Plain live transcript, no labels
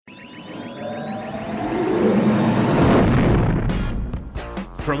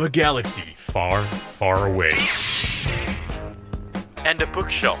from a galaxy far, far away. And a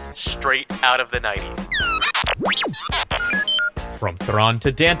bookshelf straight out of the 90s. From Thrawn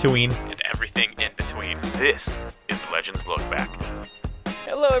to Dantooine. And everything in between. This is Legends Look Back.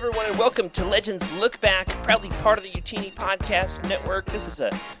 Hello, everyone, and welcome to Legends Look Back, proudly part of the Utini Podcast Network. This is a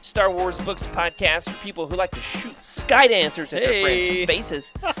Star Wars books podcast for people who like to shoot skydancers at their friends'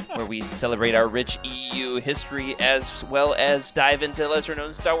 faces, where we celebrate our rich EU history as well as dive into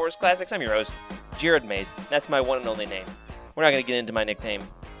lesser-known Star Wars classics. I'm your host, Jared Mays. That's my one and only name. We're not going to get into my nickname,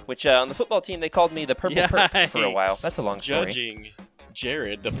 which on the football team they called me the Purple Perp for a while. That's a long story. Judging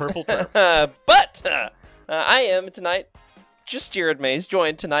Jared, the Purple Perp. But I am tonight just Jared Mays,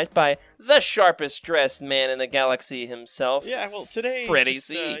 joined tonight by the sharpest dressed man in the galaxy himself. Yeah, well, today, Freddie just,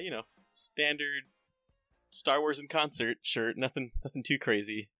 C. Standard Star Wars in concert shirt. Nothing too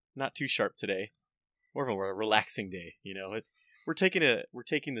crazy. Not too sharp today. More of a relaxing day. We're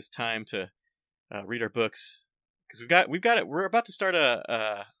taking this time to read our books because we've got it. We're about to start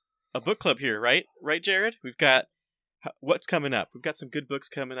a book club here, right? Right, Jared? We've got what's coming up. We've got some good books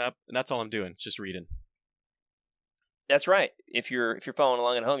coming up, and that's all I'm doing. Just reading. That's right. If you're following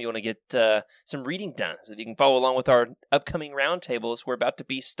along at home, you want to get some reading done. So you can follow along with our upcoming roundtables. We're about to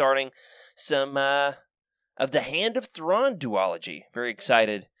be starting some of the Hand of Thrawn duology. Very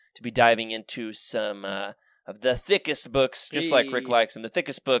excited to be diving into some of the thickest books, just like Rick likes them, the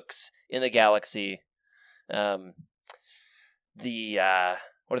thickest books in the galaxy. What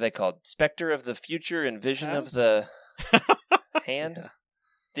are they called? Spectre of the Future and Vision of the Hand?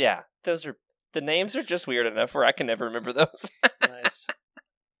 Yeah, those are... The names are just weird enough where I can never remember those. Nice.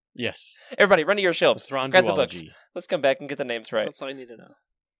 Yes. Everybody, run to your shelves. Thrawn Grab duology. the books. Let's come back and get the names right. That's all you need to know.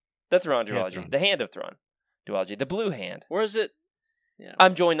 The Thrawn Hand of duology. Thrawn. The Hand of Thrawn duology. The Blue Hand. Where is it? Yeah.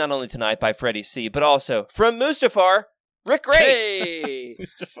 I'm joined not only tonight by Freddie C., but also from Mustafar, Rick Race. Hey!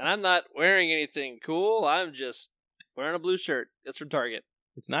 Mustafa. And I'm not wearing anything cool. I'm just wearing a blue shirt. It's from Target.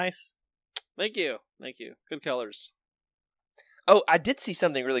 It's nice. Thank you. Good colors. Oh, I did see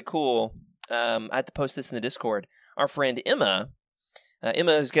something really cool. I had to post this in the Discord. Our friend Emma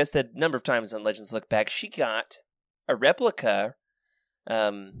has guested a number of times on Legends Look Back. She got a replica,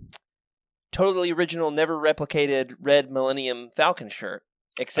 totally original, never replicated red Millennium Falcon shirt,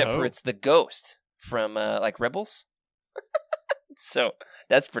 except for it's the ghost from Rebels. So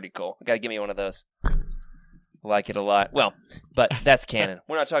that's pretty cool. Got to give me one of those. Like it a lot. Well, but that's canon.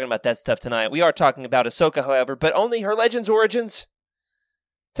 We're not talking about that stuff tonight. We are talking about Ahsoka, however, but only her Legends origins.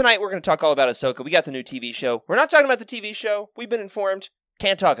 Tonight, we're going to talk all about Ahsoka. We got the new TV show. We're not talking about the TV show. We've been informed.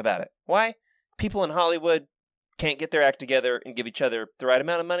 Can't talk about it. Why? People in Hollywood can't get their act together and give each other the right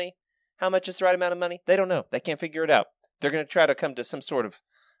amount of money. How much is the right amount of money? They don't know. They can't figure it out. They're going to try to come to some sort of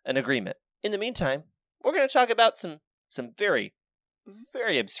an agreement. In the meantime, we're going to talk about some very,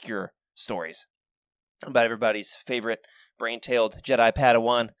 very obscure stories about everybody's favorite brain-tailed Jedi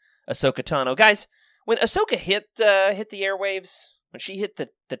Padawan, Ahsoka Tano. Guys, when Ahsoka hit the airwaves, when she hit the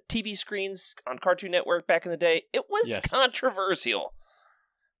TV screens on Cartoon Network back in the day, it was controversial.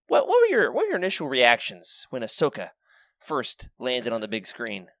 What were your initial reactions when Ahsoka first landed on the big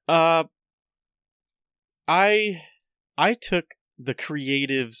screen? I took the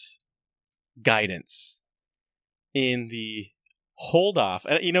creatives' guidance in the hold off.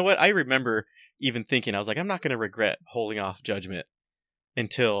 You know what? I remember even thinking, I was like, I'm not going to regret holding off judgment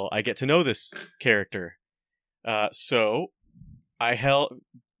until I get to know this character. So I held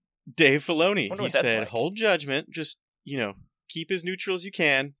Dave Filoni. He said, like, hold judgment, just, keep as neutral as you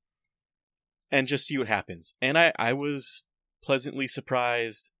can and just see what happens. And I was pleasantly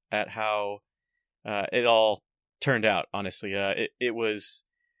surprised at how it all turned out, honestly. It was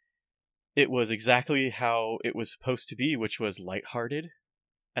exactly how it was supposed to be, which was lighthearted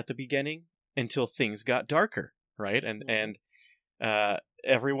at the beginning until things got darker, right? And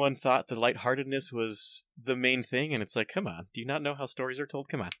everyone thought the lightheartedness was the main thing, and it's like, come on, do you not know how stories are told?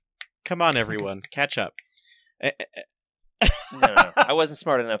 Come on, everyone, catch up. No, I wasn't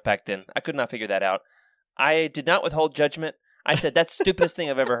smart enough back then. I could not figure that out. I did not withhold judgment. I said, that's the stupidest thing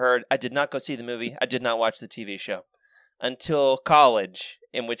I've ever heard. I did not go see the movie. I did not watch the TV show until college,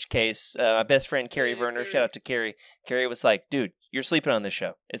 in which case my best friend Carrie Verner, shout out to Carrie. Carrie was like, dude, you're sleeping on this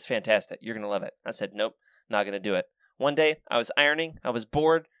show. It's fantastic. You're going to love it. I said, nope, not going to do it. One day, I was ironing, I was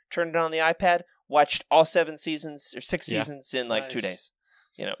bored, turned it on the iPad, watched all 6 seasons in 2 days.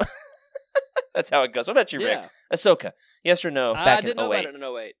 That's how it goes. What about you, Rick? Ahsoka, yes or no, back I didn't in know 08? about it in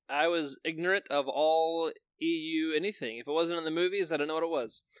 08. I was ignorant of all EU anything. If it wasn't in the movies, I didn't know what it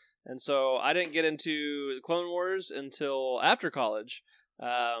was. And so I didn't get into Clone Wars until after college.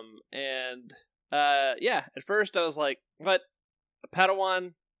 At first I was like, what?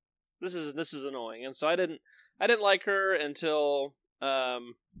 Padawan. This is annoying, and so I didn't like her until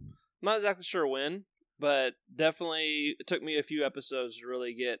I'm not exactly sure when, but definitely it took me a few episodes to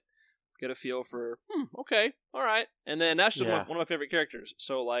really get a feel for okay, all right, and then now she's one of my favorite characters.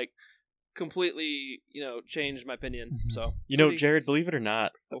 So like completely changed my opinion. So Jared, believe it or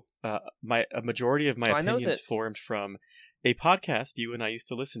not, a majority of my opinions formed from a podcast you and I used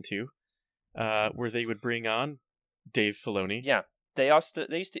to listen to, where they would bring on Dave Filoni. Yeah. They used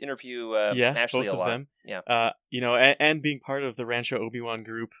to interview Ashley both a lot. of them. Yeah. And being part of the Rancho Obi-Wan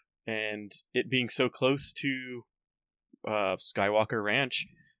group, and it being so close to Skywalker Ranch,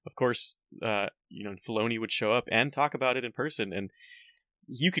 of course, Filoni would show up and talk about it in person, and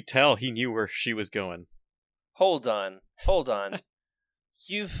you could tell he knew where she was going. Hold on.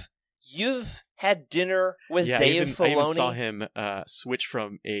 You've had dinner with Dave Filoni? I even saw him switch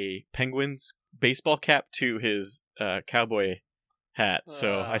from a Penguins baseball cap to his cowboy hat,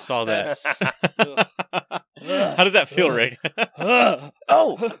 so I saw that. How does that feel, Rick?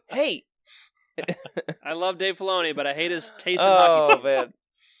 Oh, hey! I love Dave Filoni, but I hate his taste in hockey teams. Man.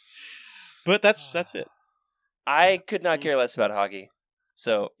 But that's it. I could not care less about hockey.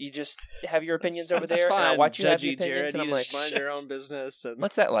 So you just have your opinions over there, fine. and I watch you Judgy, have your opinions, Jared, and I'm you like, just mind your own business. And...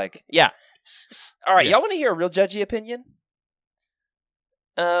 What's that like? Yeah. All right, Yes. y'all want to hear a real judgy opinion?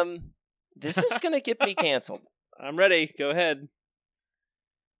 This is gonna get me canceled. I'm ready. Go ahead.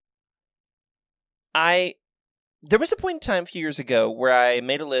 There was a point in time a few years ago where I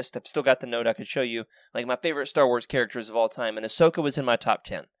made a list. I've still got the note I could show you, like my favorite Star Wars characters of all time, and Ahsoka was in my top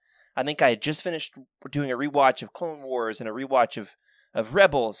 10. I think I had just finished doing a rewatch of Clone Wars and a rewatch of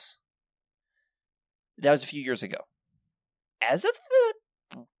Rebels. That was a few years ago. As of the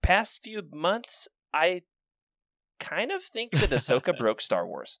past few months, I kind of think that Ahsoka broke Star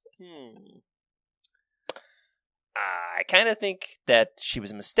Wars. I kind of think that she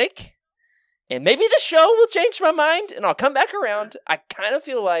was a mistake. And maybe the show will change my mind, and I'll come back around. I kind of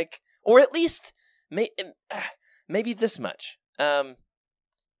feel like, or at least maybe this much. A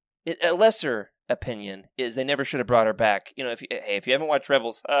lesser opinion is they never should have brought her back. If you haven't watched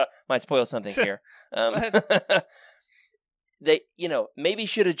Rebels, might spoil something here. They, maybe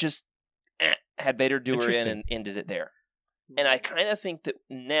should have just had Vader do her in and ended it there. And I kind of think that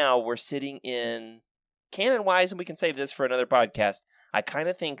now we're sitting in canon-wise, and we can save this for another podcast. I kind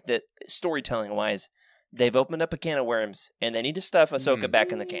of think that storytelling-wise, they've opened up a can of worms, and they need to stuff Ahsoka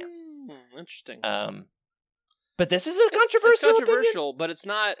back in the can. Interesting. But this is a controversial. It's controversial, opinion. but it's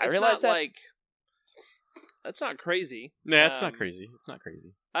not. I realize that. Like that's not crazy. Nah, it's not crazy. It's not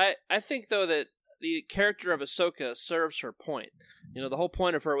crazy. I think though that the character of Ahsoka serves her point. The whole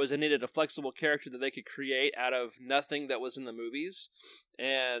point of her was they needed a flexible character that they could create out of nothing that was in the movies,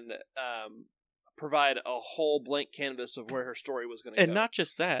 and provide a whole blank canvas of where her story was going to go. And not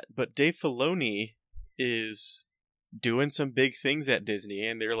just that, but Dave Filoni is doing some big things at Disney,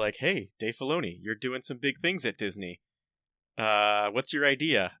 and they're like, hey, Dave Filoni, you're doing some big things at Disney. What's your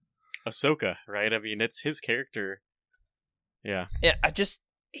idea? Ahsoka, right? I mean, it's his character. Yeah. Yeah,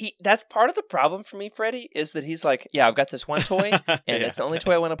 that's part of the problem for me, Freddie, is that he's like, yeah, I've got this one toy, and it's the only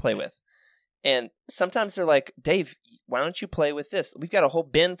toy I want to play with. And sometimes they're like, Dave, why don't you play with this? We've got a whole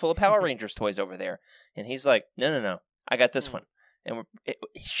bin full of Power Rangers toys over there. And he's like, no, I got this one. And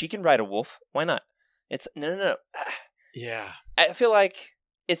she can ride a wolf. Why not? It's, no. Yeah. I feel like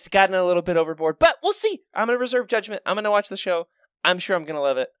it's gotten a little bit overboard, but we'll see. I'm going to reserve judgment. I'm going to watch the show. I'm sure I'm going to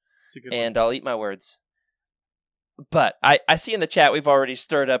love it. It's a good and one. I'll eat my words. But I see in the chat we've already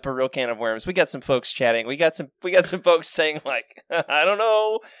stirred up a real can of worms. We got some folks chatting. We got some folks saying like, I don't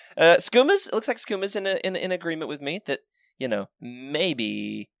know. Skuma's, it looks like Skuma's in agreement with me that,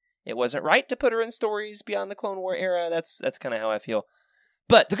 maybe it wasn't right to put her in stories beyond the Clone War era. That's kind of how I feel.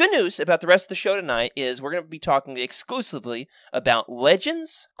 But the good news about the rest of the show tonight is we're going to be talking exclusively about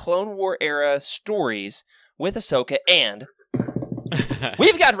Legends Clone War era stories with Ahsoka, and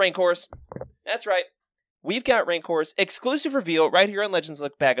we've got Rancors. That's right. We've got Rancors, exclusive reveal right here on Legends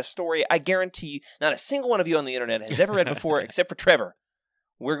Look Back, a story I guarantee not a single one of you on the internet has ever read before, except for Trevor.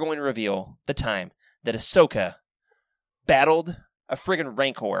 We're going to reveal the time that Ahsoka battled a friggin'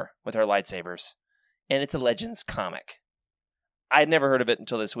 Rancor with her lightsabers, and it's a Legends comic. I'd never heard of it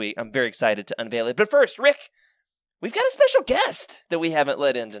until this week. I'm very excited to unveil it. But first, Rick, we've got a special guest that we haven't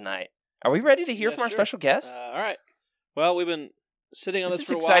let in tonight. Are we ready to hear from our special guest? All right. Well, we've been sitting on this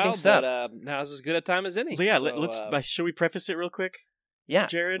for a exciting while, stuff. but now's as good a time as any. So yeah, let's. Should we preface it real quick? Yeah,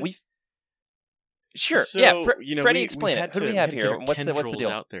 Jared. Sure. So, yeah, Freddie, explain it. Who do we have here? What's the deal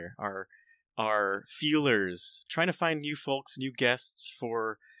out there? Our feelers, trying to find new folks, new guests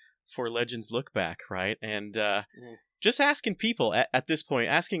for for Legends Look Back, right? And just asking people at this point,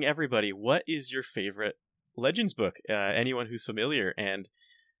 asking everybody, what is your favorite Legends book? Anyone who's familiar. And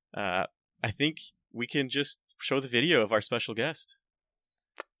I think we can just show the video of our special guest.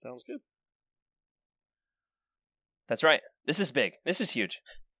 Sounds good. That's right. This is big. This is huge.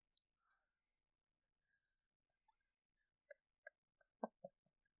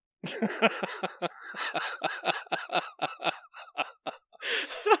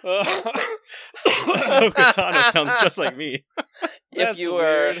 Ahsoka Tano sounds just like me. If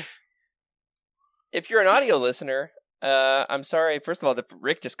you're an audio listener, I'm sorry. First of all, that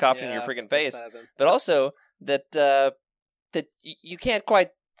Rick just coughed in your freaking face, but also that you can't quite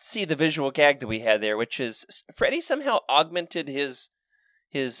see the visual gag that we had there, which is Freddy somehow augmented his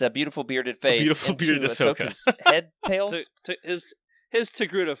beautiful bearded face, beautiful into bearded Ahsoka. Ahsoka's head tails. to his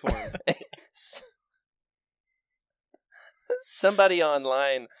Togruta form. Somebody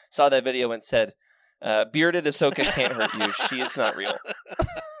online saw that video and said, "Bearded Ahsoka can't hurt you. She is not real."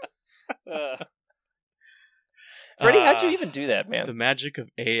 Freddie, how'd you even do that, man? The magic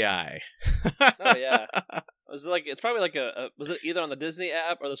of AI. Oh yeah. Was it like, it's probably like was it either on the Disney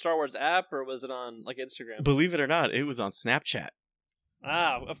app or the Star Wars app, or was it on like Instagram? Believe it or not, it was on Snapchat.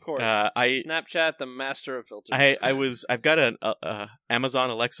 Ah, of course. Snapchat, the master of filters. I've got an Amazon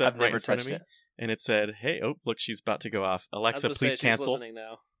Alexa I've right never in front touched of me, it. and it said, "Hey, oh look, she's about to go off. Alexa, please cancel." She's listening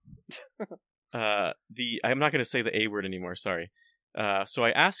now. I'm not going to say the A word anymore. Sorry. So I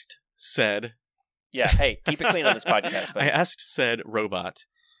asked said. Yeah, hey, keep it clean on this podcast. Buddy. I asked said robot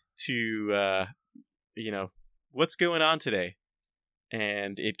to, what's going on today?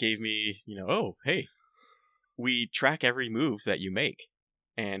 And it gave me, oh, hey, we track every move that you make.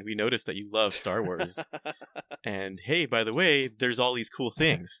 And we noticed that you love Star Wars. And hey, by the way, there's all these cool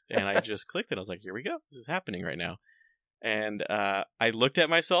things. And I just clicked and I was like, here we go. This is happening right now. And I looked at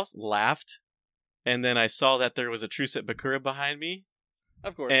myself, laughed, and then I saw that there was a Truce at Bakura behind me.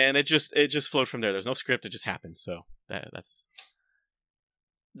 Of course. And it just flowed from there. There's no script. It just happened. So that's...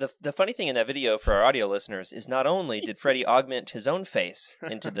 The funny thing in that video for our audio listeners is not only did Freddy augment his own face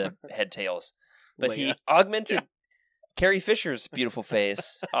into the head tails, but he augmented Carrie Fisher's beautiful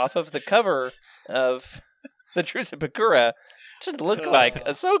face off of the cover of the Truce at Bakura to look like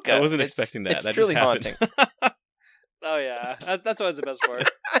Ahsoka. I wasn't expecting that. It's that truly just happened. haunting. Oh yeah, that's always the best part.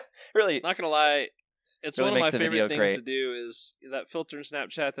 Really, Not gonna lie, it's really one of makes my the video favorite things great. to do is that filter in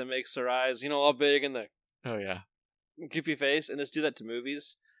Snapchat that makes their eyes, all big and the Oh yeah. goofy face, and just do that to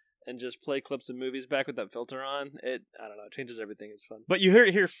movies and just play clips of movies back with that filter on. I don't know, it changes everything. It's fun. But you heard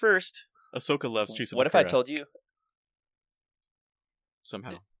it here first. Ahsoka loves Truce at what if I Bakura. told you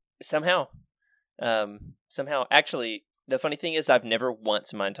Somehow. Somehow, actually, the funny thing is I've never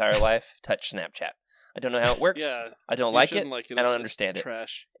once in my entire life touched Snapchat. I don't know how it works. Yeah, I don't you like it. shouldn't like it. I don't It's understand it.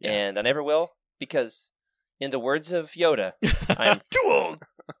 Trash. And I never will, because in the words of Yoda, I'm too old.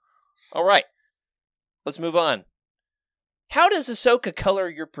 All right, let's move on. How does Ahsoka color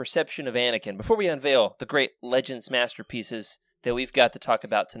your perception of Anakin before we unveil the great Legends masterpieces that we've got to talk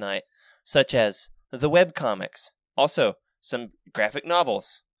about tonight, such as the webcomics, also some graphic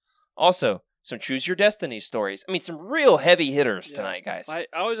novels, also some Choose Your Destiny stories. I mean, some real heavy hitters tonight, guys. I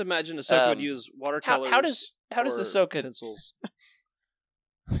always imagined Ahsoka would use watercolors. How does or Ahsoka pencils?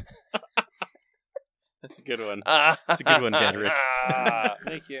 That's a good one. That's a good one, Dedrick.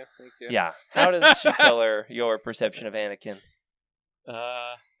 Thank you. Yeah. How does she color your perception of Anakin?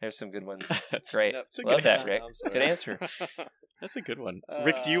 There's some good ones. Great. That's a Love good that, answer. Rick. Good answer. That's a good one.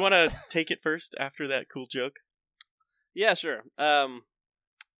 Rick, do you want to take it first after that cool joke? Yeah, sure.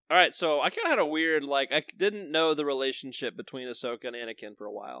 All right, so I kind of had a weird, I didn't know the relationship between Ahsoka and Anakin for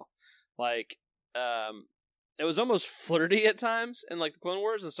a while. It was almost flirty at times in, the Clone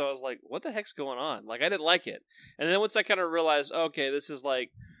Wars, and so I was like, what the heck's going on? I didn't like it. And then once I kind of realized, okay, this is,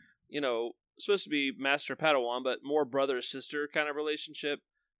 supposed to be Master Padawan, but more brother-sister kind of relationship,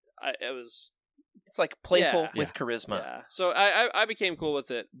 It's like playful with charisma. Yeah. So I became cool with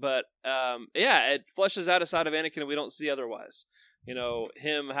it, but it fleshes out a side of Anakin we don't see otherwise.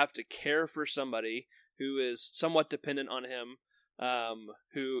 Him have to care for somebody who is somewhat dependent on him,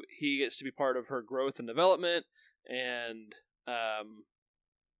 who he gets to be part of her growth and development, and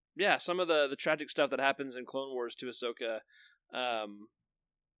some of the tragic stuff that happens in Clone Wars to Ahsoka,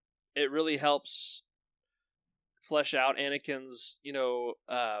 it really helps flesh out Anakin's,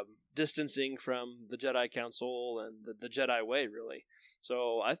 distancing from the Jedi Council and the Jedi way, really.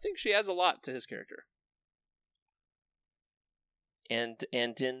 So I think she adds a lot to his character. And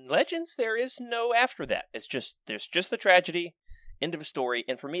in Legends, there is no after that. There's just the tragedy, end of story,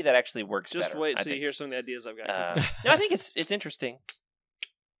 and for me, that actually works. Just better, wait I till you think. hear some of the ideas I've got. No, I think it's interesting.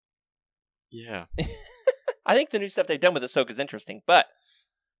 Yeah. I think the new stuff they've done with Ahsoka is interesting, but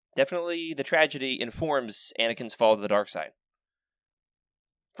definitely the tragedy informs Anakin's fall to the dark side.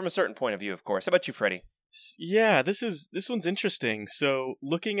 From a certain point of view, of course. How about you, Freddie? Yeah, this one's interesting. So,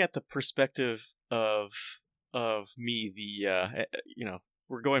 looking at the perspective of me,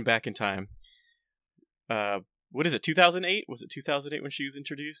 we're going back in time. What is it? 2008? Was it 2008 when she was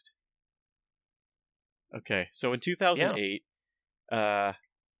introduced? Okay, so in 2008,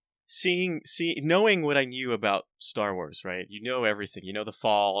 knowing what I knew about Star Wars, right? You know everything. You know the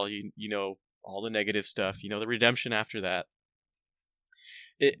fall. You know all the negative stuff. You know the redemption after that.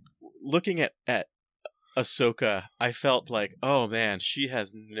 Looking at Ahsoka, I felt like, oh man, she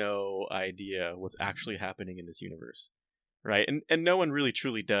has no idea what's actually happening in this universe, right? And no one really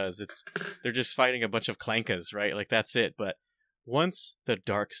truly does. They're just fighting a bunch of clankas, right? Like that's it. But once the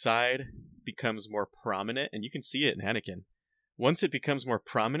dark side becomes more prominent, and you can see it in Anakin, once it becomes more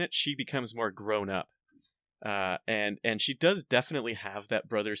prominent, she becomes more grown up, and she does definitely have that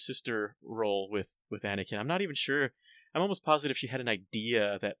brother sister role with Anakin. I'm not even sure. I'm almost positive she had an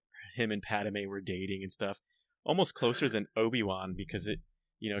idea that him and Padme were dating and stuff, almost closer than Obi-Wan, because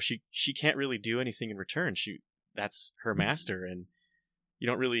she can't really do anything in return. That's her master, and you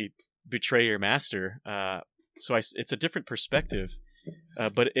don't really betray your master. So it's a different perspective,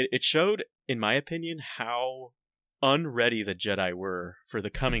 but it showed, in my opinion, how unready the Jedi were for the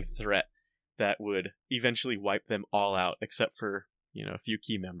coming threat that would eventually wipe them all out, except for a few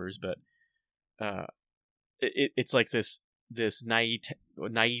key members. But it's like this naivete,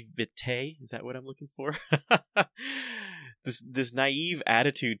 is that what I'm looking for? this naive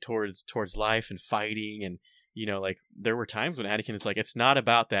attitude towards life and fighting, and like there were times when Anakin is like, it's not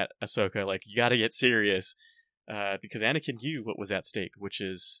about that, Ahsoka, like you got to get serious, because Anakin knew what was at stake, which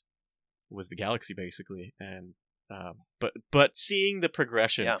was the galaxy basically. And but seeing the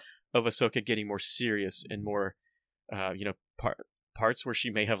progression of Ahsoka getting more serious and more parts where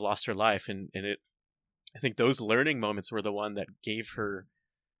she may have lost her life, and I think those learning moments were the one that gave her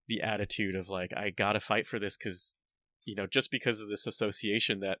the attitude of like, I gotta fight for this, because just because of this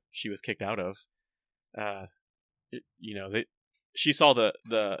association that she was kicked out of, she saw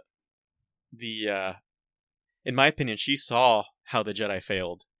the in my opinion, she saw how the Jedi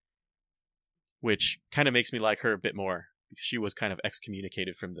failed, which kind of makes me like her a bit more, because she was kind of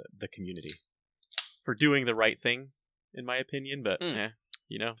excommunicated from the community for doing the right thing, in my opinion. But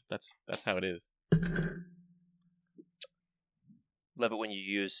that's how it is. Love it when you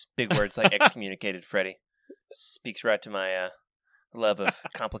use big words like excommunicated, Freddie. Speaks right to my love of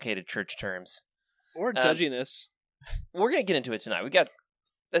complicated church terms. Or judginess. We're going to get into it tonight.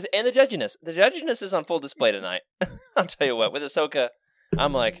 And the judginess. The judginess is on full display tonight. I'll tell you what, with Ahsoka,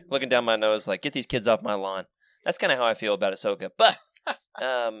 I'm like looking down my nose like, get these kids off my lawn. That's kind of how I feel about Ahsoka. But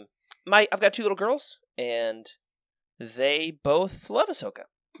I've got two little girls, and they both love Ahsoka.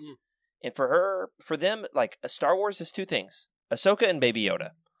 Mm. And for them, like, Star Wars is two things: Ahsoka and Baby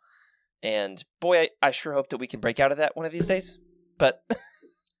Yoda. And boy, I sure hope that we can break out of that one of these days. But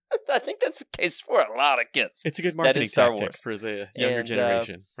I think that's the case for a lot of kids. It's a good marketing tactic for the younger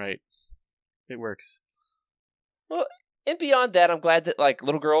generation, right? It works. Well, and beyond that, I'm glad that like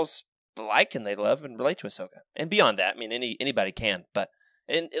little girls like and they love and relate to Ahsoka. And beyond that, I mean, anybody can, but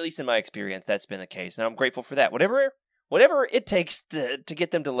at least in my experience, that's been the case. And I'm grateful for that. Whatever it takes to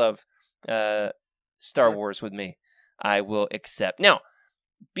get them to love Star Wars with me, I will accept. Now,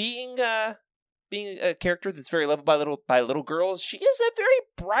 being a character that's very loved by little girls, she is a very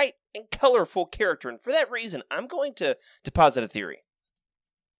bright and colorful character, and for that reason, I'm going to posit a theory.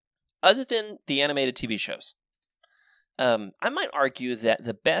 Other than the animated TV shows, I might argue that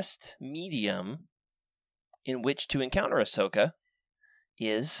the best medium in which to encounter Ahsoka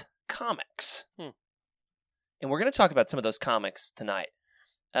is comics. And we're going to talk about some of those comics tonight.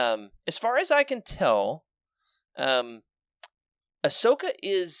 As far as I can tell, Ahsoka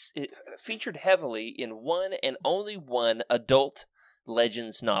is featured heavily in one and only one adult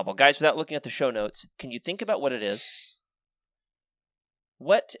Legends novel. Guys, without looking at the show notes, can you think about what it is?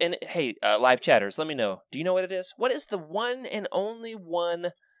 What, and hey, live chatters, let me know. Do you know what it is? What is the one and only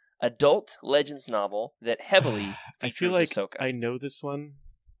one adult Legends novel that heavily features Ahsoka? I feel like I know this one.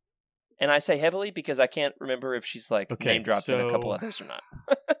 And I say heavily because I can't remember if she's like name dropped in a couple others or not.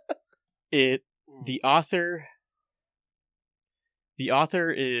 The author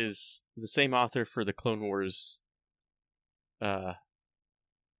is the same author for the Clone Wars, the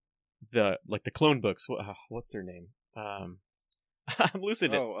clone books. What's her name? I'm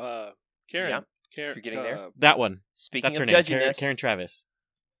losing it. Karen. Yeah. Karen. You're getting there. That one. Speaking That's of her name. judginess, Karen Travis.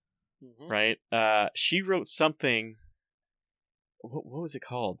 Mm-hmm. Right. She wrote something. What was it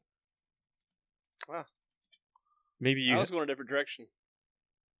called? Wow. Maybe you. I was going a different direction.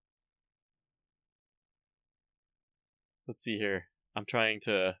 Let's see here. I'm trying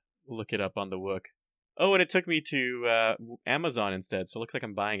to look it up on the Wook. Oh, and it took me to Amazon instead, so it looks like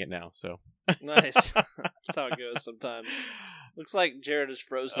I'm buying it now. So Nice. That's how it goes sometimes. Looks like Jared is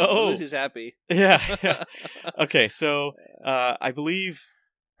frozen. Oh. At least he's happy. yeah. Okay, so I believe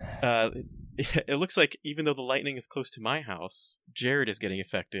it looks like even though the lightning is close to my house, Jared is getting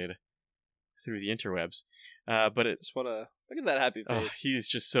affected through the interwebs. But it, Just want to look at that happy oh, face. he's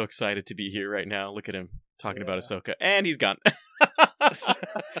just so excited to be here right now. Look at him talking about Ahsoka, and he's gone.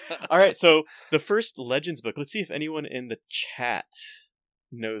 All right, so the first Legends book. Let's see if anyone in the chat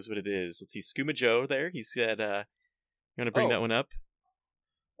knows what it is. Let's see, Skooma Joe there. He said, "You want to bring that one up?"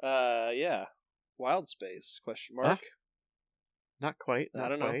 Yeah. Wild Space? Question mark. Not quite. I Not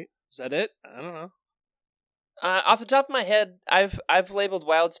don't quite. know. Is that it? I don't know. Off the top of my head, I've labeled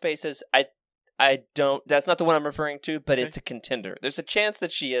Wild Space as I don't. That's not the one I'm referring to, but Okay. it's a contender. There's a chance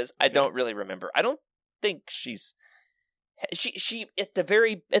that she is. I don't really remember. I don't think she's. She at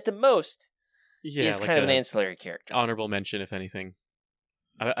the most Yeah, is like kind of an a ancillary character. honorable mention, if anything.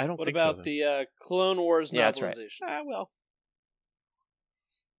 I don't What think about so. the Clone Wars Yeah, that's right. novelization? Well,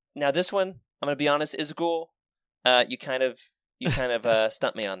 Now this one, I'm gonna be honest, is cool. You kind of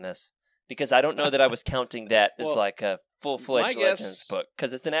stumped me on this because I don't know that I was counting that as Well, like a full-fledged my guess- Legends book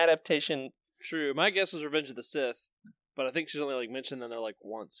because it's an adaptation. True. My guess is Revenge of the Sith, but I think she's only mentioned in there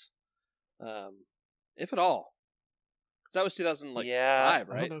once, if at all. Because that was 2005, Yeah, I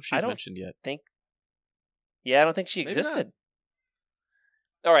right? don't know if I she's don't mentioned yet. Yeah, I don't think she Maybe not. existed.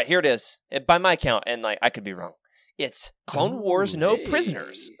 All right, here it is. By my count, and I could be wrong. It's Clone Wars: No hey.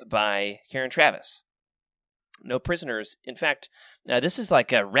 Prisoners by Karen Travis. No Prisoners. In fact, this is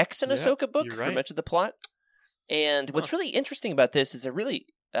like a Rex and Yep, Ahsoka book you're for right. much of the plot. And what's really interesting about this is a really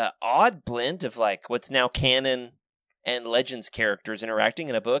odd blend of like what's now canon and Legends characters interacting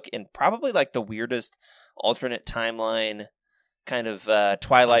in a book, and probably like the weirdest alternate timeline kind of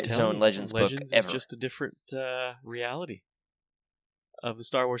Twilight I'm telling Zone you, Legends book Legends ever. is just a different reality of the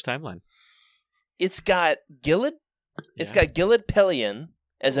Star Wars timeline. It's got Gilad. It's got Gilad Pelion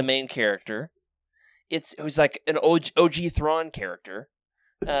as a main character. It was like an OG Thrawn character.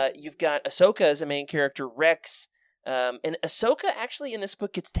 You've got Ahsoka as a main character, Rex, and Ahsoka actually in this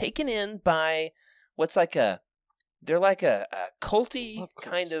book gets taken in by what's like they're like a culty Love cults.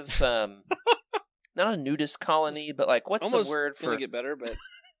 kind of not a nudist colony, but like what's Almost the word gonna for get better, but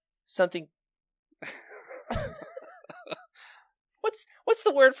something? What's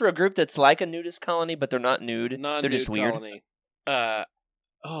the word for a group that's like a nudist colony, but they're not nude? non-nude They're just weird. colony.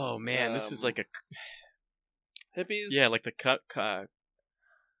 Oh man, this is like a Hippies. like the starts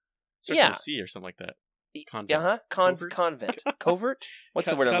Yeah. with a C or something like that. Convent. Covert? Convent. Covert? What's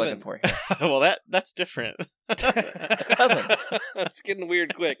the word I'm looking Coven. for here? Well, that's different. Coven. It's getting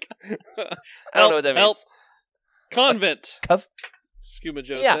weird quick. I don't know what that help. means. Convent. Cov- Scuba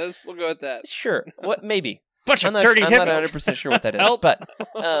Joe Yeah. says. We'll go with that. Sure. What? Maybe. Bunch I'm of not dirty 100% sure what that is. Help. But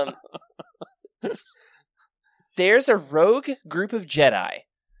there's a rogue group of Jedi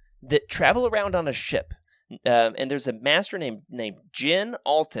that travel around on a ship, and there's a master named Din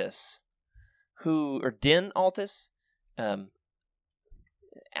Altus, Altus.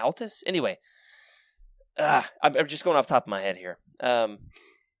 Anyway, I'm just going off the top of my head here.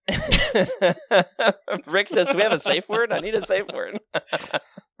 Rick says, "Do we have a safe word? I need a safe word."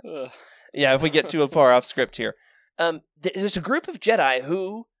 Ugh. Yeah, if we get too far off script here, there's a group of Jedi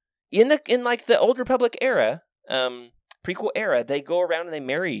who, in like the Old Republic era, prequel era, they go around and they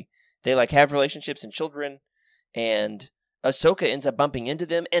marry, they like have relationships and children, and Ahsoka ends up bumping into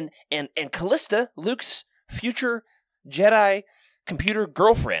them, and Callista, Luke's future Jedi computer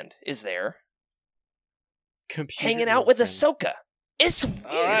girlfriend, is there hanging out with Ahsoka. It's weird,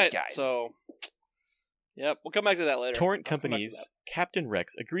 All right, guys. so yep, we'll come back to that later. Torrent I'll come back to Company's Captain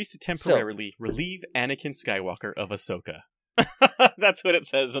Rex agrees to temporarily relieve Anakin Skywalker of Ahsoka. That's what it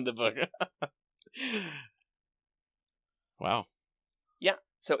says in the book. Wow. Yeah,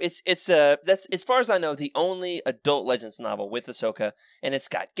 so it's that's as far as I know the only adult Legends novel with Ahsoka, and it's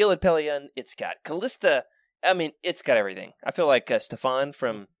got Gilad Pelion, it's got Callista. I mean, it's got everything. I feel like Stefan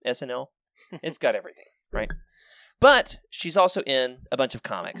from SNL. It's got everything, right? But she's also in a bunch of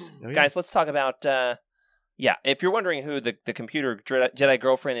comics. Oh, yeah. Guys, let's talk about if you're wondering who the computer Jedi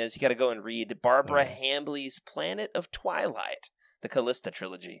girlfriend is, you got to go and read Barbara Hambly's Planet of Twilight, the Callista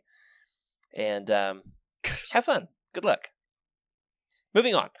trilogy. And have fun. Good luck.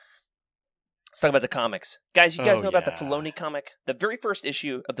 Moving on. Let's talk about the comics. Guys, you guys know about the Filoni comic? The very first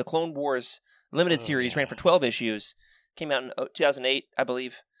issue of the Clone Wars limited series ran for 12 issues. Came out in 2008, I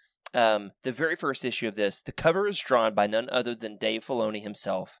believe. The very first issue of this, the cover is drawn by none other than Dave Filoni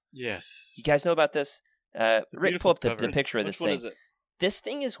himself. Yes. You guys know about this? a Rick, beautiful pull up the cover. picture of Which this one thing. is it? This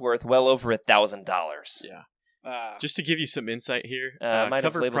thing is worth well over $1,000. Yeah. Just to give you some insight here, might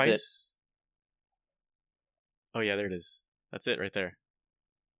have cover labeled price. Oh yeah, there it is. That's it right there.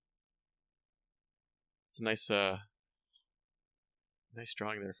 It's a nice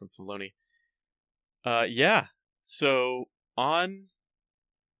drawing there from Filoni. Yeah. So on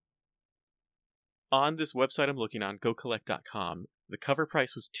this website I'm looking on, gocollect.com, the cover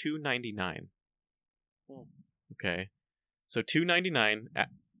price was $2.99. Okay. So $2.99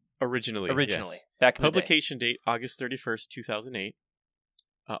 originally. Yes. Back in Publication date August 31st, 2008.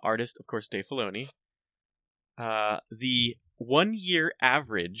 Artist, of course, Dave Filoni. The 1 year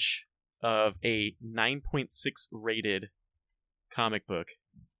average of a 9.6 rated comic book,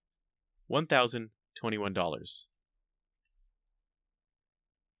 $1,021.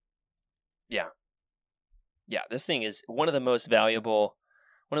 Yeah, this thing is one of those valuable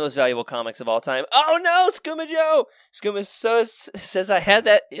comics of all time. Oh no, Skooma Joe! Skooma says I had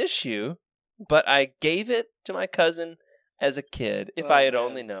that issue, but I gave it to my cousin as a kid. If I had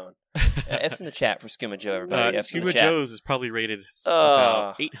only known. F's in the chat for Skooma Joe, everybody. F's in the Skooma chat. Joe's is probably rated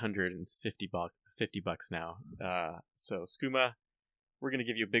about $850 now. So Skooma, we're gonna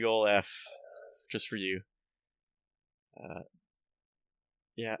give you a big ol' F just for you.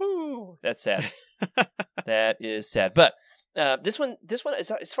 Yeah. Ooh, that's sad. That is sad. But this one,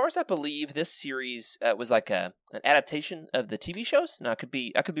 as far as I believe, this series was like an adaptation of the TV shows. Now I could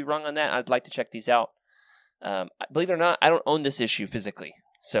be wrong on that. I'd like to check these out. Believe it or not, I don't own this issue physically,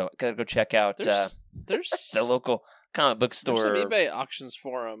 so I gotta go check out There's the local comic book store, there's some eBay auctions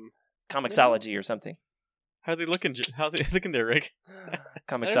for them. Comixology or something. How are they looking? How are they looking there, Rick?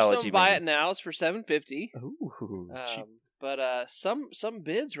 Comixology. There's some buy maybe. it nows for $7.50. Ooh, cheap. But some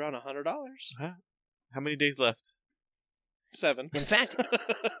bids around $100. How many days left? 7. In fact,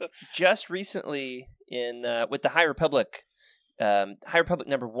 just recently with the High Republic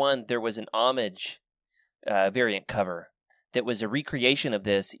 #1, there was an homage variant cover that was a recreation of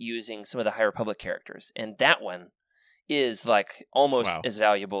this using some of the High Republic characters, and that one is like almost as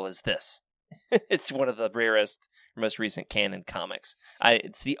valuable as this. It's one of the rarest, most recent canon comics.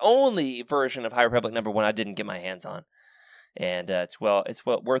 It's the only version of High Republic #1 I didn't get my hands on, and it's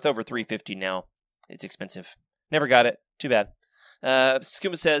worth over $350 now. It's expensive. Never got it. Too bad.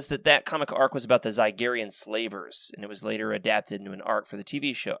 Skooma says that comic arc was about the Zygerian slavers, and it was later adapted into an arc for the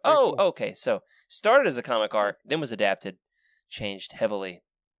TV show. Oh, cool. Okay. So started as a comic arc, then was adapted, changed heavily.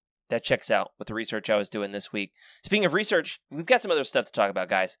 That checks out with the research I was doing this week. Speaking of research, we've got some other stuff to talk about,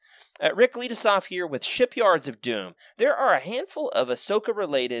 guys. Rick, lead us off here with Shipyards of Doom. There are a handful of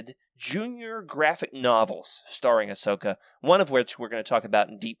Ahsoka-related junior graphic novels starring Ahsoka, one of which we're going to talk about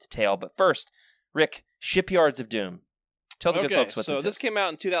in deep detail. But first, Rick, Shipyards of Doom. Tell the good folks what this is. So this came out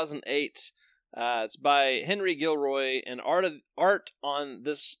in 2008. It's by Henry Gilroy, and art on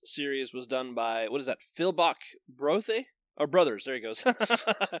this series was done by, what is that, Philbach Brothe? Or Brothers, there he goes.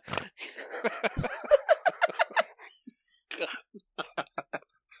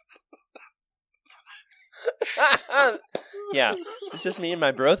 Yeah, it's just me and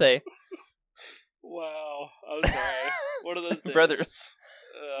my brother. Wow, I'm sorry. What are those days? Brothers.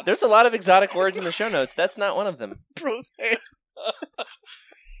 There's a lot of exotic words in the show notes. That's not one of them. Brother.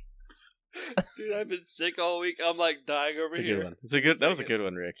 Dude, I've been sick all week. I'm like dying over here. That was a good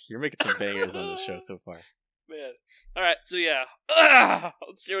one, Rick. You're making some bangers on this show so far. Man. Alright, so yeah.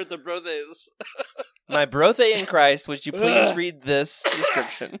 Let's hear what the brother is. My brother in Christ, would you please read this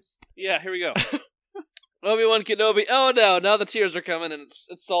description? Yeah, here we go. Obi-Wan Kenobi. Oh no, now the tears are coming and it's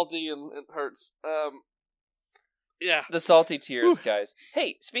salty and it hurts. Yeah. The salty tears, guys.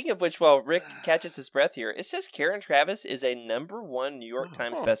 Hey, speaking of which, while Rick catches his breath here, it says Karen Traviss is a #1 New York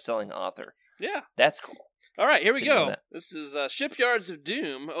Times bestselling author. Yeah. That's cool. All right, here we Didn't know go. that. This is Shipyards of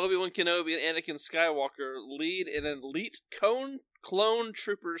Doom. Obi-Wan Kenobi and Anakin Skywalker lead an elite clone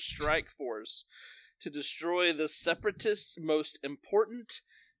trooper strike force to destroy the Separatists' most important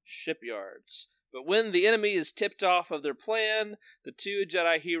shipyards. But when the enemy is tipped off of their plan, the two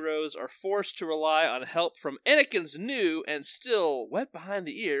Jedi heroes are forced to rely on help from Anakin's new and still wet behind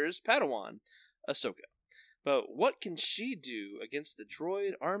the ears Padawan, Ahsoka. But what can she do against the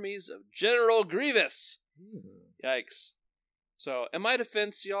droid armies of General Grievous? Yikes. So, in my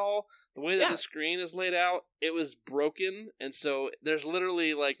defense, y'all, the way that the screen is laid out, it was broken, and so there's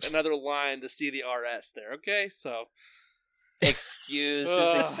literally like another line to see the RS there, okay? So...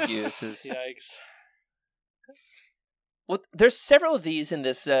 Excuses. Yikes. Well, there's several of these in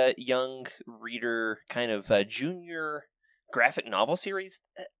this young reader kind of junior graphic novel series.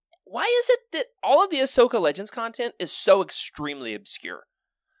 why is it that all of the Ahsoka Legends content is so extremely obscure?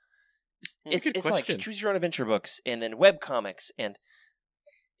 That's a good It's like question. choose your own adventure books and then web comics and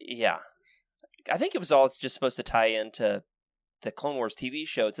yeah. I think it was all just supposed to tie into the Clone Wars TV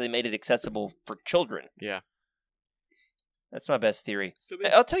show, so they made it accessible for children. Yeah. That's my best theory. Could be.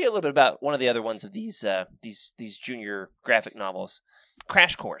 I'll tell you a little bit about one of the other ones of these junior graphic novels,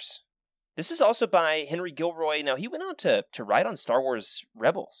 Crash Course. This is also by Henry Gilroy. Now, he went on to write on Star Wars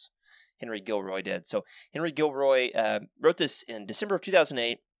Rebels. Henry Gilroy did. So Henry Gilroy wrote this in December of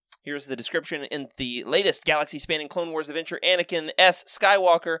 2008. Here's the description. In the latest galaxy-spanning Clone Wars adventure, Anakin S.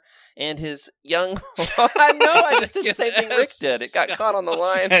 Skywalker and his young... I know, I just did the same thing Rick did. It got caught on the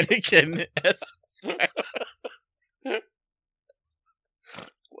line. Anakin S.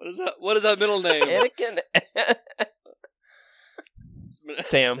 What is that middle name? Anakin...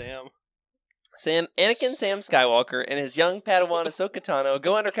 Sam. Anakin Sam Skywalker and his young Padawan Ahsoka Tano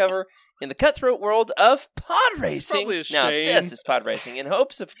go undercover in the cutthroat world of pod racing. Probably a Now shame. this is pod racing in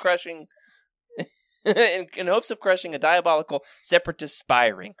hopes of crushing in hopes of crushing a diabolical separatist spy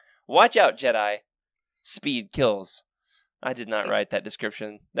ring. Watch out, Jedi. Speed kills. I did not write that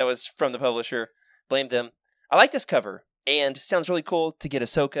description. That was from the publisher. Blame them. I like this cover, and sounds really cool to get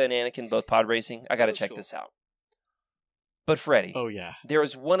Ahsoka and Anakin both pod racing. I gotta That's check cool. this out. But Freddy, Oh, yeah. there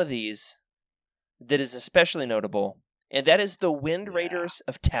is one of these that is especially notable, and that is the Wind Yeah. Raiders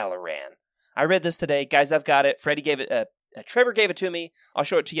of Talaran. I read this today. Guys, I've got it. Freddie gave it, Trevor gave it to me. I'll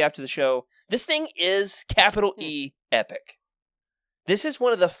show it to you after the show. This thing is capital E epic. This is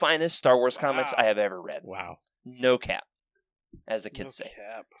one of the finest Star Wars comics Wow. I have ever read. Wow. No cap, as the kids No say.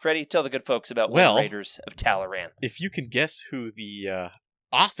 cap. Freddie, tell the good folks about Well- Wind Raiders of Talaran. If you can guess who the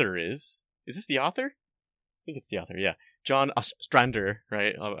author is this the author? I think it's the author, yeah. John Ostrander,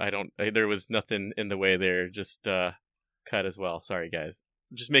 right? There was nothing in the way there, just cut as well. Sorry, guys.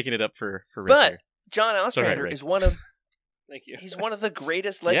 I'm just making it up for Rick But here. John Ostrander Rick. is one of Thank you. he's one of the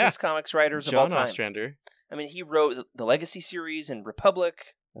greatest Legends comics writers of all John time. Ostrander. I mean, he wrote the Legacy series and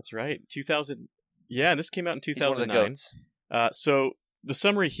Republic. That's right. 2000. Yeah, and this came out in He's one of the 2009. goats. So the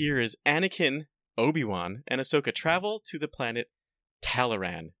summary here is Anakin, Obi-Wan, and Ahsoka travel to the planet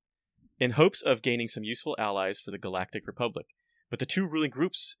Talaran in hopes of gaining some useful allies for the Galactic Republic. But the two ruling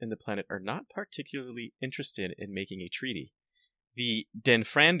groups in the planet are not particularly interested in making a treaty. The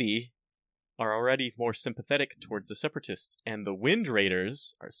Denfrandi are already more sympathetic towards the Separatists, and the Wind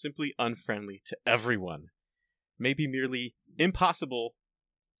Raiders are simply unfriendly to everyone. Maybe merely impossible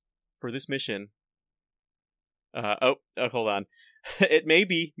for this mission. Hold on. It may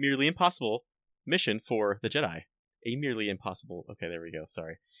be merely impossible mission for the Jedi. A merely impossible. Okay, there we go.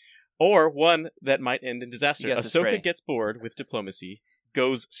 Sorry. Or one that might end in disaster. You got this, Ahsoka Freddie. gets bored with diplomacy,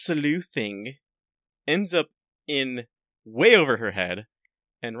 goes sleuthing, ends up in way over her head,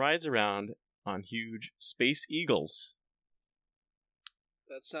 and rides around on huge space eagles.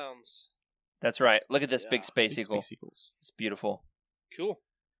 That sounds That's right. Look at this Yeah, big space Big eagle. Space eagles. It's beautiful. cool.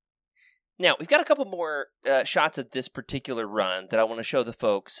 Now, we've got a couple more shots of this particular run that I want to show the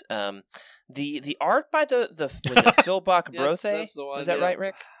folks. The art by was it Phil Bach-Brothe? That's the one, Was that yeah. right,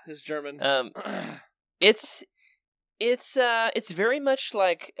 Rick? It's German. It's very much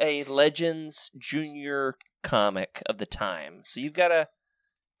like a Legends Junior comic of the time. So you've got to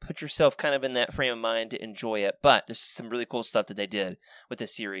put yourself kind of in that frame of mind to enjoy it. But there's some really cool stuff that they did with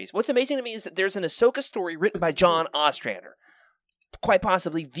this series. What's amazing to me is that there's an Ahsoka story written by John Ostrander. Quite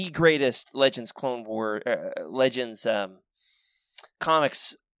possibly the greatest Legends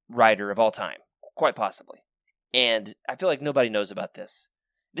comics writer of all time. Quite possibly. And I feel like nobody knows about this.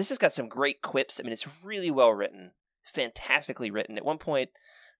 This has got some great quips. I mean, it's really well written. Fantastically written. At one point,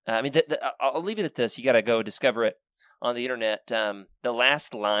 I'll leave it at this. You got to go discover it on the internet. The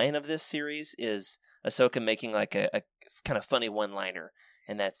last line of this series is Ahsoka making like a kind of funny one-liner.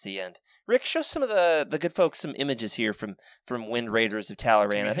 And that's the end. Rick, show some of the good folks some images here from Wind Raiders of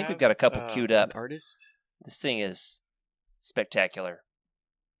Talaran. I think we've got a couple queued up. An artist? This thing is spectacular.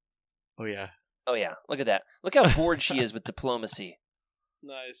 Oh, yeah. Oh, yeah. Look at that. Look how bored she is with diplomacy.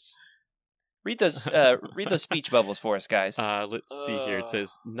 Nice. Read those speech bubbles for us, guys. Let's see here. It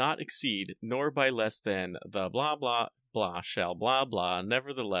says, not exceed, nor by less than, the blah blah blah shall blah blah,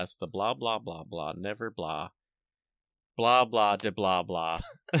 nevertheless, the blah blah blah blah, never blah. Blah blah de blah blah.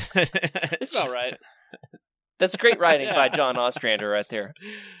 It's about right. That's great writing Yeah. by John Ostrander right there.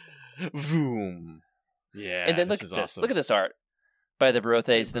 Voom. Yeah, And then look this at is this. awesome. Look at this art by the Brothes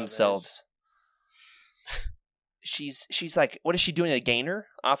Brothes. themselves. She's like, what is she doing? A gainer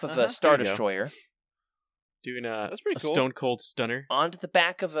off of a Uh-huh. Star There you go. Destroyer Doing That's pretty a cool. stone cold stunner. onto the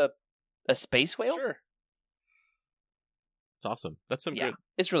back of a space whale? Sure. It's awesome. That's some good.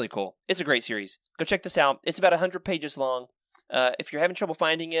 It's really cool. It's a great series. Go check this out. It's about 100 pages long. If you're having trouble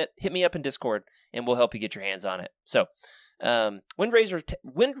finding it, hit me up in Discord, and we'll help you get your hands on it. So, Wind Raiders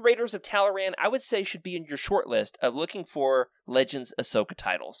of Talaran, I would say, should be in your short list of looking for Legends Ahsoka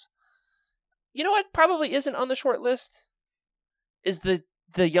titles. You know what probably isn't on the short list? Is the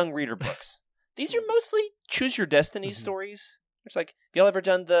young reader books. These are mostly choose your destiny stories. It's like, have y'all ever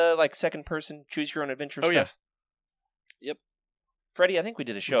done the second person choose your own adventure stuff? Yeah. Yep. Freddie, I think we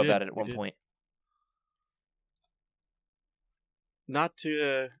did a show about it at one point. Not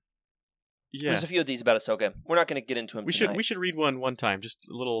to There's a few of these about Ahsoka. We're not going to get into them tonight. We should read one time, just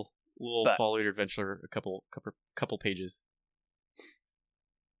a little But- fall leader adventure, a couple pages.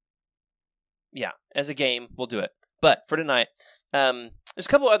 Yeah, as a game, we'll do it. But for tonight, there's a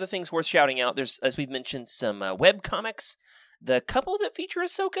couple other things worth shouting out. There's, as we've mentioned, some web comics. The couple that feature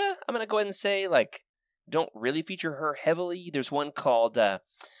Ahsoka, I'm going to go ahead and say, don't really feature her heavily. There's one called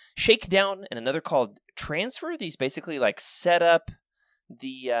Shakedown and another called Transfer. These basically set up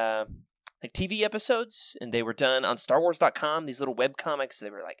the TV episodes, and they were done on StarWars.com. These little web comics, they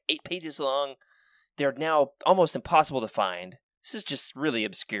were 8 pages long. They're now almost impossible to find. This is just really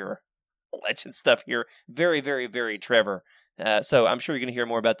obscure legend stuff here. Very, very, very Trevor. So I'm sure you're going to hear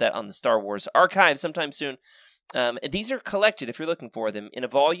more about that on the Star Wars Archive sometime soon. These are collected, if you're looking for them, in a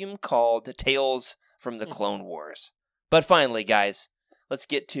volume called Tales from the Clone Wars. But finally, guys, let's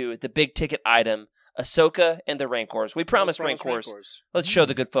get to the big ticket item, Ahsoka and the Rancors. We promised Rancors. Let's show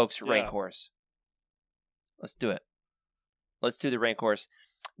the good folks Rancors. Let's do it. Let's do the Rancors.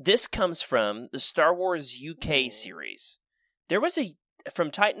 This comes from the Star Wars UK series. There was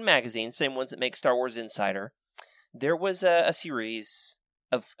from Titan Magazine, same ones that make Star Wars Insider, there was a series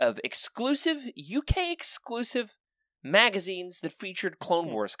of exclusive, UK exclusive magazines that featured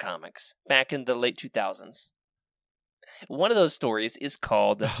Clone Wars comics back in the late 2000s. One of those stories is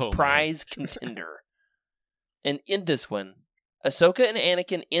called Prize Contender. And in this one, Ahsoka and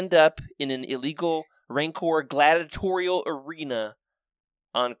Anakin end up in an illegal Rancor gladiatorial arena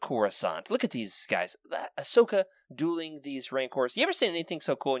on Coruscant. Look at these guys. Ahsoka dueling these Rancors. You ever seen anything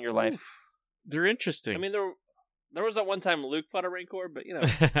so cool in your life? They're interesting. I mean, there was that one time Luke fought a Rancor, but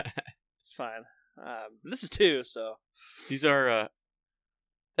it's fine. This is 2, so these are.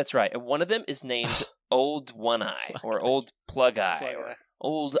 That's right. And one of them is named Old One Eye or Old Plug Eye or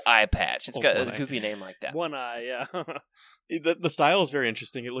Old Eye Patch. It's got a goofy name like that. One Eye, yeah. The style is very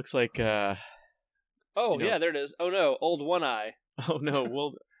interesting. It looks like. Yeah, there it is. Oh no, Old One Eye. Oh no,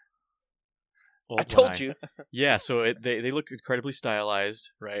 well. I told you. Yeah, so they look incredibly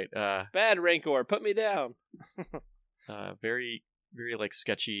stylized, right? Bad Rancor, put me down. Very, very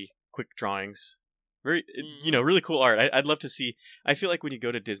sketchy, quick drawings. Very, really cool art. I'd love to see. I feel like when you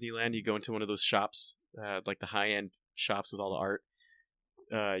go to Disneyland, you go into one of those shops, like the high end shops with all the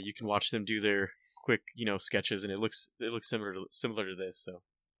art. You can watch them do their quick, sketches, and it looks similar to this. So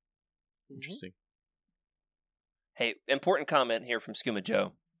interesting. Hey, important comment here from Skooma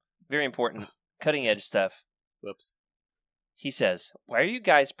Joe. Very important. Cutting edge stuff. Whoops. He says, "Why are you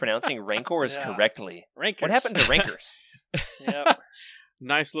guys pronouncing Rancors correctly? Rancors. What happened to Rancors?" Yep.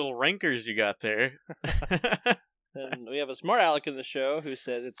 Nice little rankers you got there. And we have a smart aleck in the show who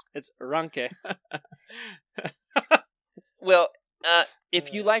says it's Ranke. Well,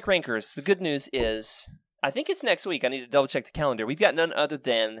 if you like Rancors, the good news is, I think it's next week. I need to double check the calendar. We've got none other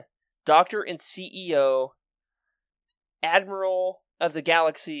than Doctor and CEO, Admiral of the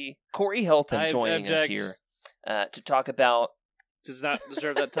Galaxy, Corey Hilton, joining us here to talk about. Does not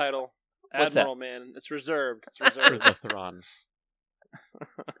deserve that title. What's Admiral, that? man. It's reserved. It's For reserved. the Thrawn.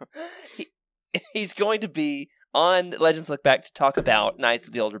 He's going to be on Legends Look Back to talk about Knights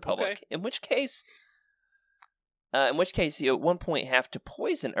of the Old Republic. Okay. In which case, you at one point have to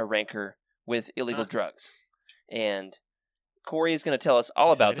poison a Rancor with illegal drugs, and Corey is going to tell us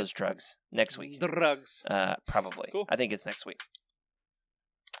all about those drugs next week. Drugs. Probably. Cool. I think it's next week.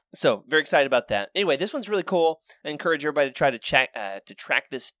 So, very excited about that. Anyway, this one's really cool. I encourage everybody to try to track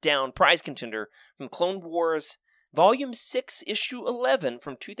this down. Prize Contender from Clone Wars, Volume 6, Issue 11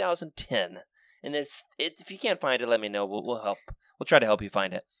 from 2010. And if you can't find it, let me know. We'll help. We'll try to help you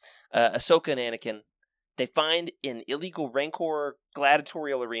find it. Ahsoka and Anakin, they find an illegal Rancor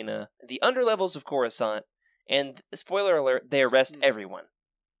gladiatorial arena, the underlevels of Coruscant, and, spoiler alert, they arrest everyone.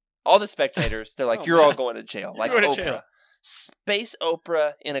 All the spectators, they're like, you're all going to jail. Like going to Oprah. jail. Space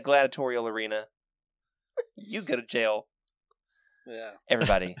Oprah in a gladiatorial arena. You go to jail. Yeah.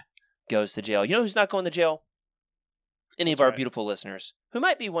 Everybody goes to jail. You know who's not going to jail? Any of our beautiful listeners who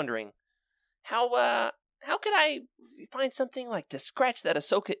might be wondering, how could I find something to scratch that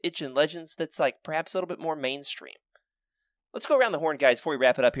Ahsoka itch in Legends that's perhaps a little bit more mainstream? Let's go around the horn, guys, before we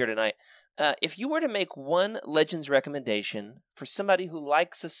wrap it up here tonight. If you were to make one Legends recommendation for somebody who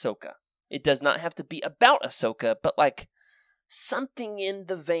likes Ahsoka, it does not have to be about Ahsoka, but like something in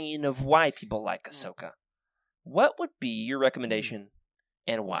the vein of why people like Ahsoka, what would be your recommendation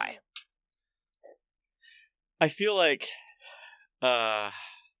and why? I feel like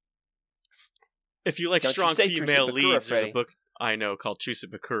if you like Don't you strong say female Trusa Bakura, leads, there's a Freddie. book I know called Trusa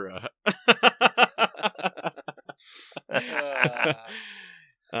Bakura.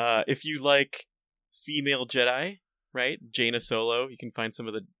 If you like female Jedi, right? Jaina Solo, you can find some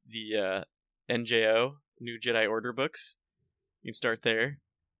of the NJO, New Jedi Order books. You can start there.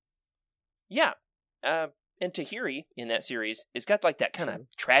 Yeah. And Tahiri in that series has got like that kind of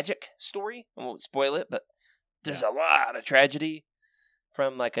tragic story. I won't spoil it, but there's a lot of tragedy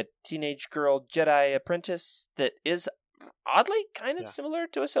from like a teenage girl Jedi apprentice that is oddly kind of similar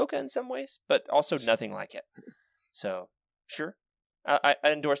to Ahsoka in some ways, but also nothing like it. So, sure. I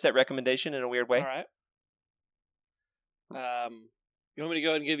endorse that recommendation in a weird way. All right. You want me to go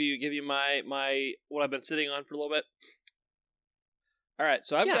ahead and give you my what I've been sitting on for a little bit? All right,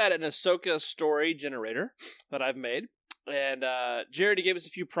 so I've got an Ahsoka story generator that I've made, and Jared gave us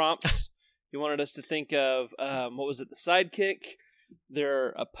a few prompts. He wanted us to think of what was it? The sidekick, their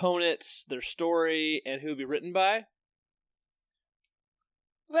opponents, their story, and who would be written by.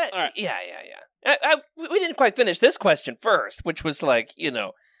 But, All right. Yeah. We didn't quite finish this question first, which was like,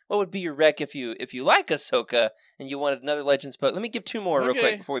 what would be your rec if you like Ahsoka and you wanted another Legends book? Let me give two more real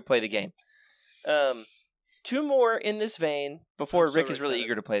quick before we play the game. Two more in this vein before Rick is really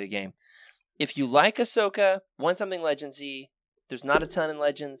eager to play the game. If you like Ahsoka, want something Legendsy, there's not a ton in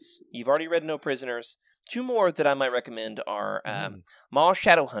Legends. You've already read No Prisoners. Two more that I might recommend are Maul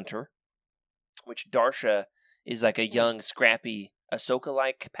Shadowhunter, which Darsha is like a young, scrappy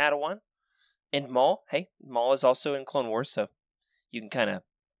Ahsoka-like Padawan. And Maul is also in Clone Wars, so you can kind of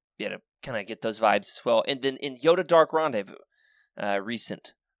get those vibes as well. And then in Yoda Dark Rendezvous,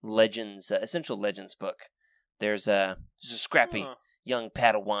 recent Legends, Essential Legends book, there's a scrappy young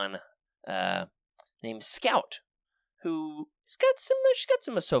Padawan named Scout, she's got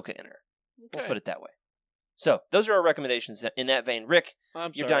some Ahsoka in her. We'll put it that way. So those are our recommendations in that vein. Rick,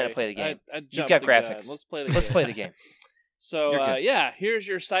 you're dying to play the game. You've got graphics. Let's play the Let's game. play the game. So here's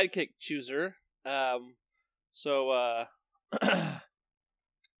your sidekick chooser. Tell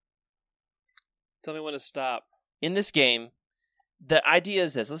me when to stop. In this game, the idea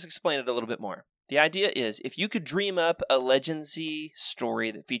is this. Let's explain it a little bit more. The idea is if you could dream up a Legendsy story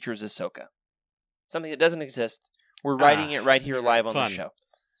that features Ahsoka, something that doesn't exist, we're writing it right here live on the show.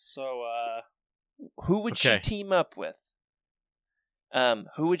 So, who would she team up with?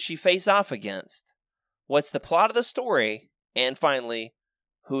 Who would she face off against? What's the plot of the story? And finally,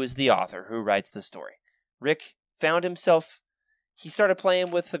 who is the author? Who writes the story? Rick found himself. He started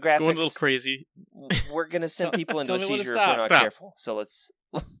playing with the graphics. It's going a little crazy. We're going to send people into a seizure if we're not careful. So let's...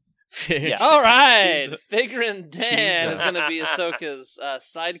 All right. Figuring Dan is going to be Ahsoka's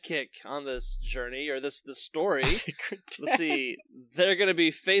sidekick on this journey, or this story. Let's see. They're going to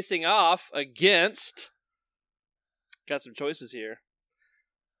be facing off against... Got some choices here.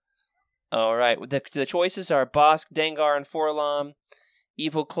 All right. The choices are Bosk, Dengar, and Forlom,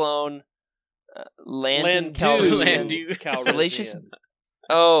 Evil Clone, Landon Calrissian, Salacious.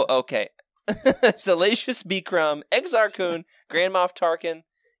 Oh, okay. Salacious Bikram, Exar Kun, Grand Moff Tarkin,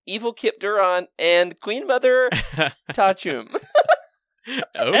 Evil Kip Duran, and Queen Mother Tachum.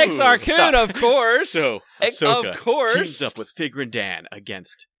 Exar Kun, of course. So, Ahsoka of course, teams up with Figrin Dan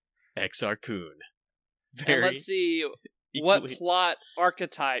against Exar Kun. And let's see what plot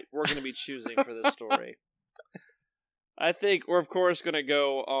archetype we're going to be choosing for this story. I think we're, of course, going to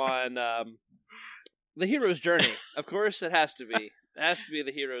go on the hero's journey. Of course, it has to be. It has to be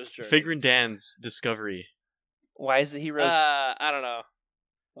the hero's journey. Figrin Dan's discovery. Why is the hero's... I don't know.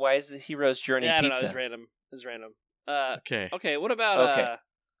 Why is the hero's journey pizza? I don't know, it's random. Okay, what about...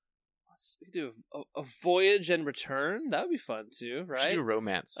 Let's do a voyage and return? That would be fun, too, right? Let's do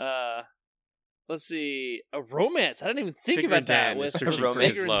romance. Let's see. A romance. I didn't even think Figrin about Dan that. Is searching for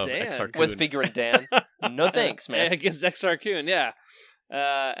his love, Exar Kun. With Figrin Dan. No thanks, man. Against Exar Kun, yeah.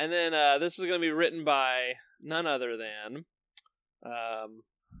 And then this is going to be written by none other than...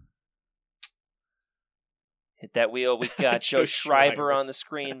 Hit that wheel. We've got Joe Schreiber on the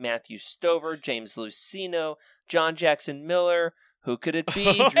screen, Matthew Stover, James Lucino, John Jackson Miller. Who could it be?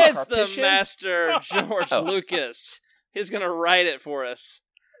 Drew It's Karpyshyn? the master, George Lucas. He's going to write it for us.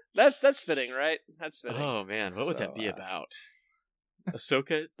 That's fitting, right? That's fitting. Oh, man. What would that be about?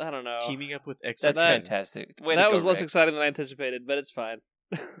 Ahsoka I don't know. teaming up with Exar That's Kun. fantastic. That was less exciting than I anticipated, but it's fine.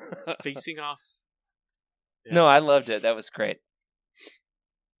 Facing off Yeah. No, I loved it. That was great.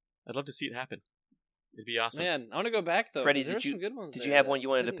 I'd love to see it happen. It'd be awesome. Man, I want to go back though. Freddie, There's some good ones. did there you have that one you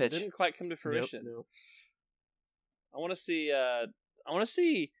wanted to pitch? Didn't quite come to fruition. Nope. I want to see. I want to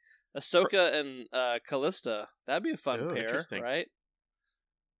see Ahsoka and Callista. That'd be a fun pair, interesting. right?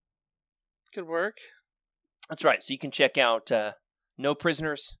 Could work. That's right. So you can check out No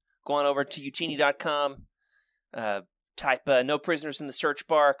Prisoners. Go on over to utini.com. Type No Prisoners in the search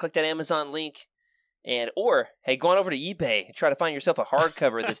bar. Click that Amazon link. Or, hey, go on over to eBay and try to find yourself a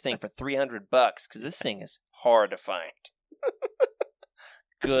hardcover of this thing for $300 because this thing is hard to find.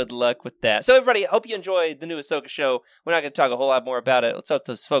 Good luck with that. So, everybody, I hope you enjoyed the new Ahsoka show. We're not going to talk a whole lot more about it. Let's hope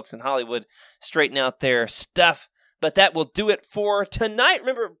those folks in Hollywood straighten out their stuff. But that will do it for tonight.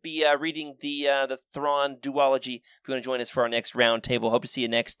 Remember, be reading the Thrawn duology if you want to join us for our next roundtable. Hope to see you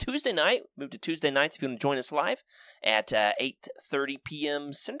next Tuesday night. Move to Tuesday nights if you want to join us live at 8:30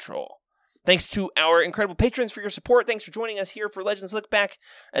 p.m. Central. Thanks to our incredible patrons for your support. Thanks for joining us here for Legends Look Back.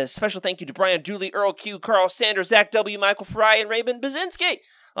 A special thank you to Brian Dooley, Earl Q, Carl Sanders, Zach W, Michael Fry, and Raymond Bazinski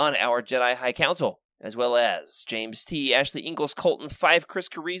on our Jedi High Council, as well as James T, Ashley Ingalls, Colton 5, Chris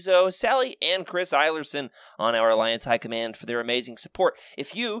Carrizo, Sally, and Chris Eilerson on our Alliance High Command for their amazing support.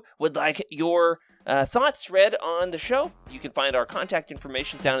 If you would like your thoughts read on the show, you can find our contact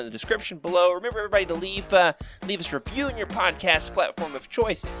information down in the description below. Remember, everybody, to leave us a review in your podcast platform of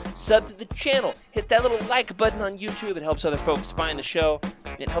choice. Sub to the channel. Hit that little like button on YouTube. It helps other folks find the show.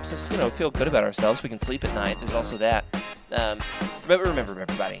 It helps us, feel good about ourselves. We can sleep at night. There's also that. Remember,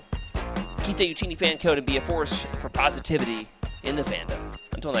 everybody, keep that Utini fan code and be a force for positivity in the fandom.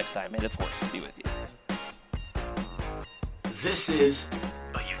 Until next time, may the force be with you. This is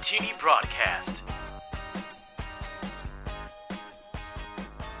a Utini broadcast.